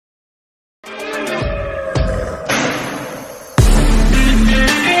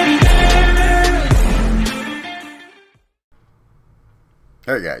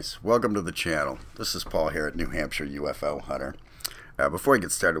Hey guys, welcome to the channel. This is Paul here at New Hampshire UFO Hunter. Before I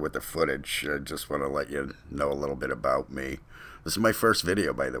get started with the footage, I just want to let you know a little bit about me. This is my first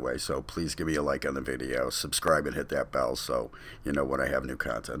video, by the way, so please give me a like on the video, subscribe and hit that bell so you know when I have new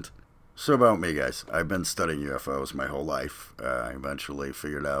content. So about me, guys, I've been studying UFOs my whole life. I eventually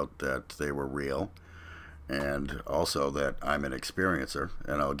figured out that they were real, and also that I'm an experiencer,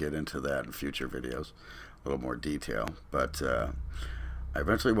 and I'll get into that in future videos, a little more detail. But I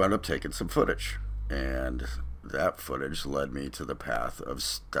eventually wound up taking some footage, and that footage led me to the path of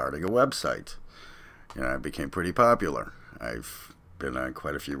starting a website. You know, I became pretty popular. I've been on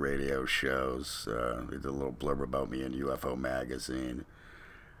quite a few radio shows. They did a little blurb about me in UFO magazine,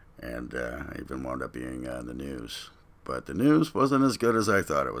 and I even wound up being on the news. But the news wasn't as good as I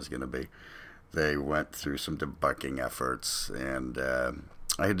thought it was going to be. They went through some debunking efforts, and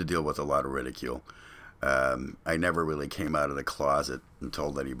I had to deal with a lot of ridicule. I never really came out of the closet and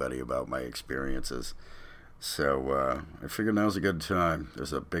told anybody about my experiences. So I figured now's a good time.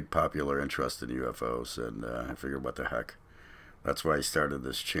 There's a big popular interest in UFOs, and I figured, what the heck. That's why I started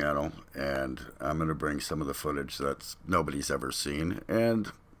this channel, and I'm going to bring some of the footage that nobody's ever seen,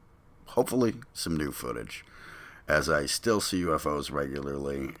 and hopefully some new footage, as I still see UFOs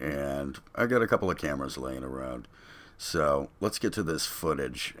regularly, and I got a couple of cameras laying around. So let's get to this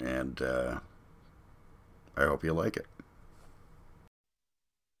footage, and I hope you like it.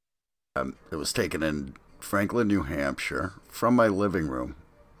 It was taken in Franklin, New Hampshire, from my living room.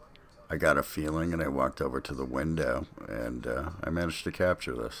 I got a feeling and I walked over to the window, and I managed to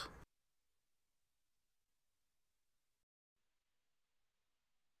capture this.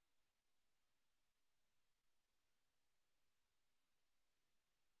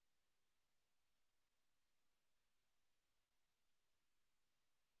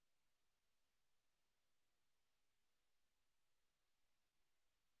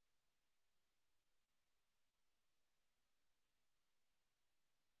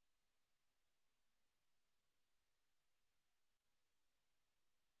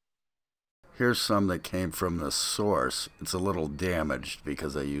 Here's some that came from the source. It's a little damaged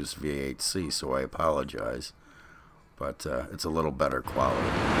because I used VHC, so I apologize. But it's a little better quality.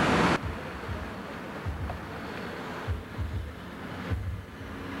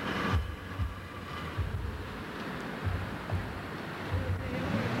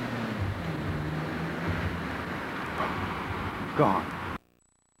 Gone.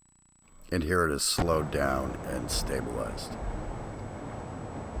 And here it is slowed down and stabilized.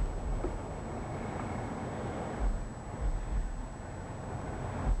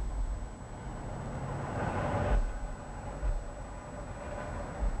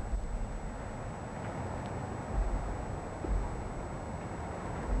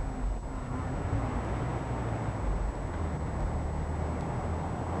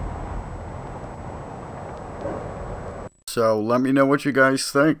 So let me know what you guys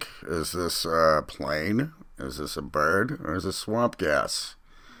think. Is this a plane? Is this a bird? Or is this swamp gas?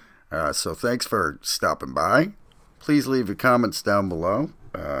 So thanks for stopping by. Please leave your comments down below.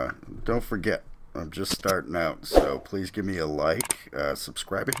 Don't forget, I'm just starting out, so please give me a like,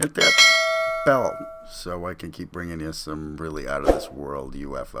 subscribe, and hit that bell so I can keep bringing you some really out-of-this-world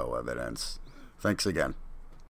UFO evidence. Thanks again.